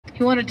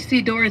He wanted to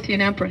see Dorothy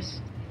and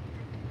Empress.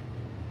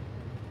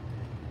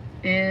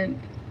 And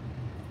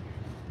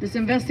this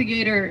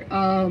investigator,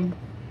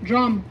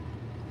 Drum,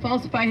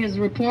 falsified his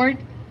report,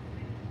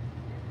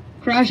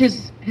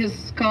 crashes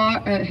his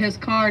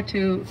car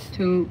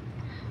to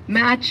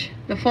match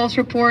the false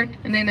report,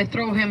 and then they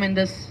throw him in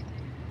this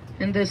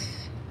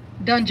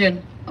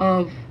dungeon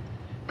of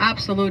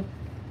absolute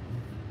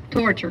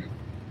torture.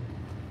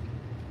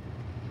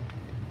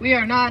 We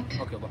are not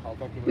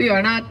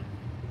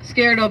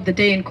scared of the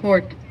day in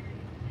court,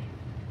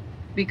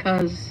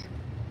 because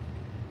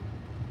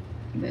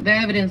the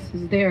evidence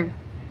is there.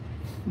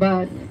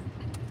 But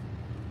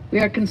we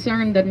are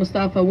concerned that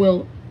Mustafa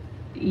will,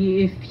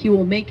 if he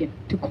will make it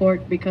to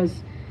court,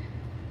 because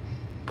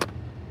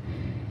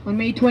on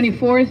May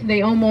 24th,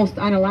 they almost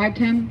unalived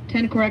him.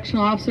 10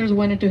 correctional officers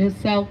went into his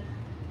cell,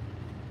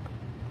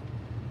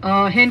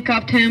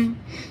 handcuffed him,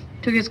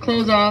 took his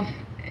clothes off,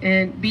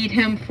 and beat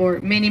him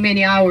for many,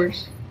 many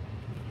hours.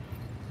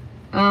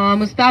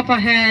 Mustafa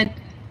had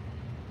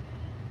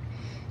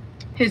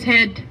his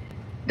head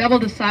double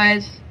the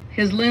size,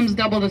 his limbs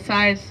double the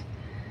size.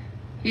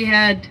 He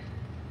had,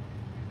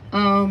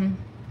 and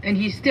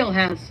he still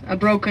has, a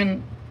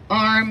broken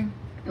arm,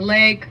 a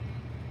leg.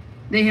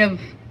 They have,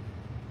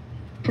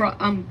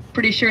 I'm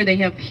pretty sure they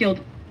have healed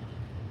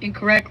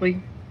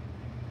incorrectly.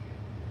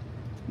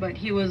 But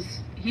he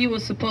was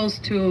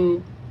supposed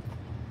to,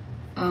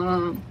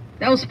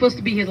 that was supposed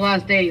to be his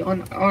last day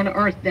on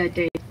Earth that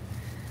day,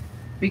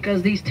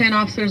 because these 10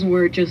 officers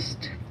were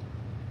just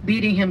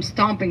beating him,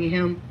 stomping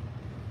him,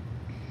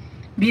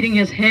 beating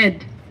his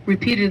head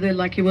repeatedly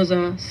like he was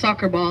a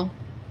soccer ball.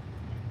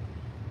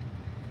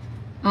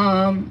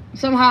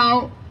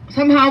 Somehow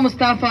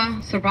Mustafa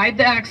survived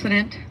the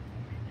accident.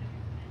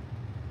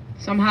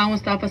 Somehow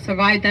Mustafa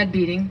survived that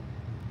beating,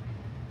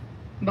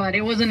 but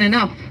it wasn't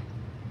enough.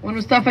 When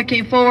Mustafa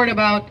came forward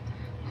about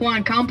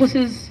Juan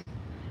Campos's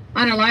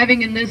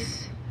unaliving in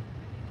this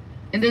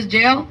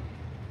jail,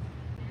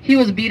 he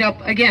was beat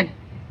up again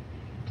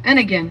and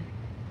again,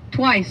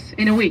 twice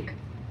in a week.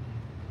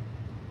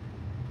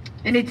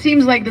 And it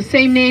seems like the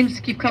same names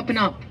keep coming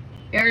up.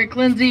 Eric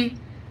Lindsay,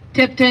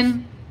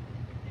 Tipton,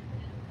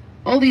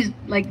 all these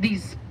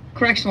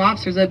correctional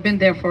officers that have been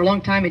there for a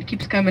long time. It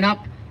keeps coming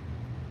up.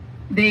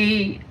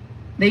 They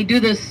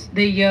do this.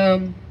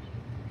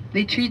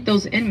 They treat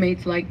those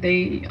inmates like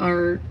they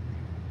are,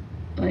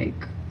 like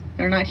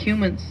they're not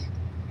humans.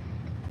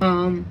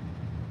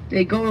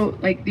 They go,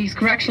 like these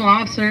correctional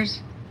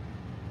officers,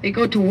 they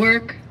go to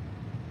work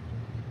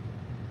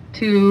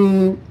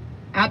to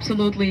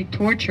absolutely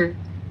torture,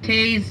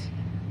 tase,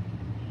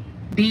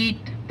 beat,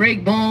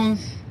 break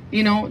bones.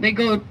 You know, they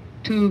go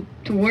to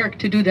work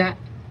to do that.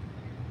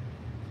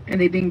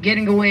 And they've been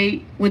getting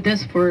away with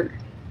this for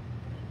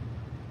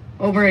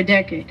over a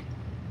decade.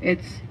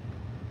 It's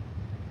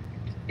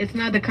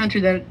not the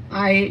country that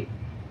I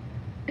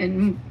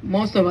and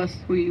most of us,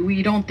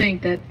 we don't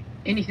think that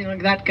anything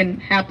like that can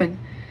happen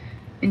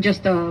in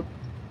just a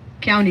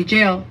county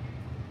jail.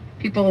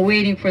 People are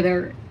waiting for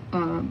their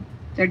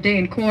day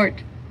in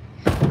court.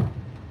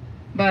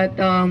 But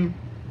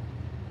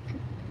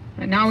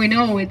now we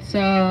know it's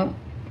a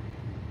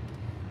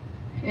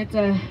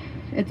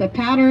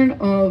pattern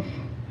of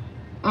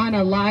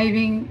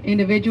unaliving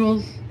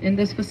individuals in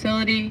this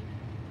facility.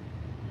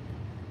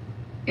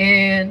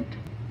 And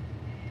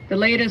the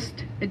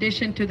latest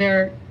addition to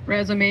their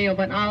resume of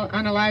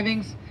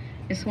unalivings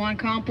is Juan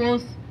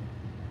Campos.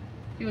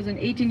 He was an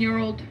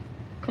 18-year-old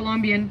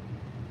Colombian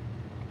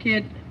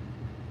kid.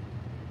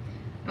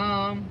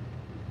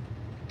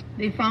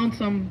 They found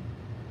some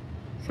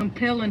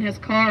pill in his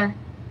car.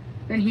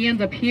 Then he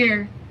ends up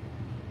here.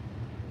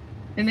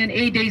 And then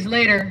 8 days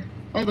later,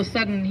 all of a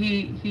sudden,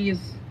 he is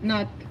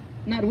not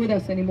with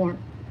us anymore.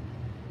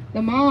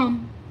 The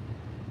mom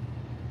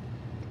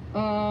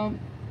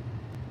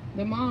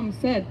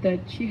said that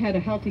she had a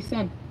healthy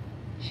son.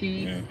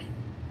 He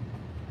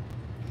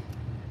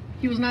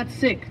was not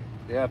sick.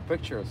 They have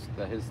pictures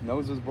that his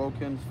nose is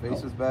broken, his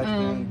face is bashed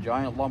in,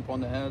 giant lump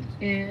on the head.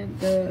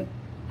 And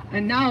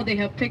now they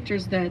have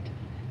pictures that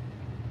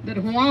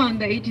Juan,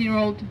 the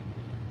 18-year-old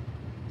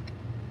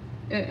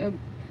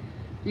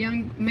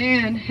young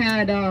man,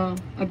 had a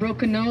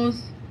broken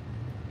nose.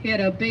 He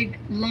had a big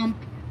lump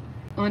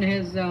on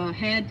his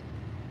head.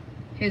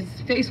 His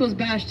face was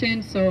bashed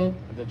in, so...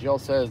 The jail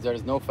says there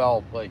is no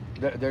foul play.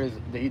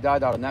 He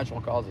died out of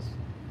natural causes.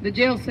 The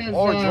jail says...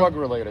 Or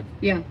drug-related.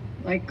 Yeah,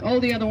 like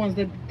all the other ones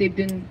that they've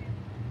been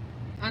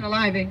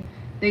unaliving.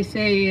 They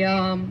say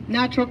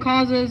natural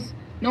causes,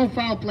 no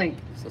foul play.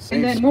 It's the same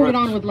and then script. moving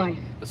on with life.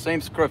 The same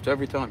script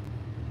every time.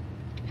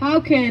 How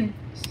can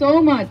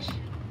so much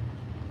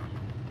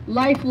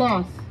life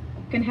loss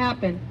can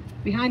happen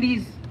behind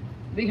these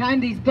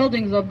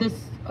buildings of this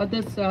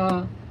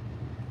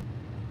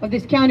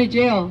county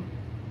jail,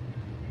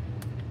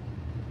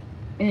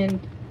 and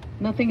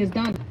nothing is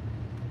done?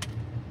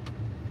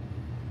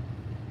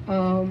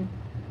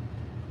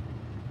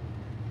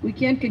 We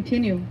can't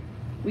continue.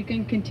 We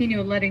can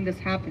continue letting this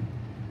happen,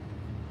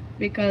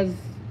 because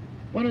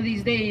one of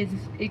these days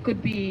it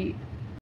could be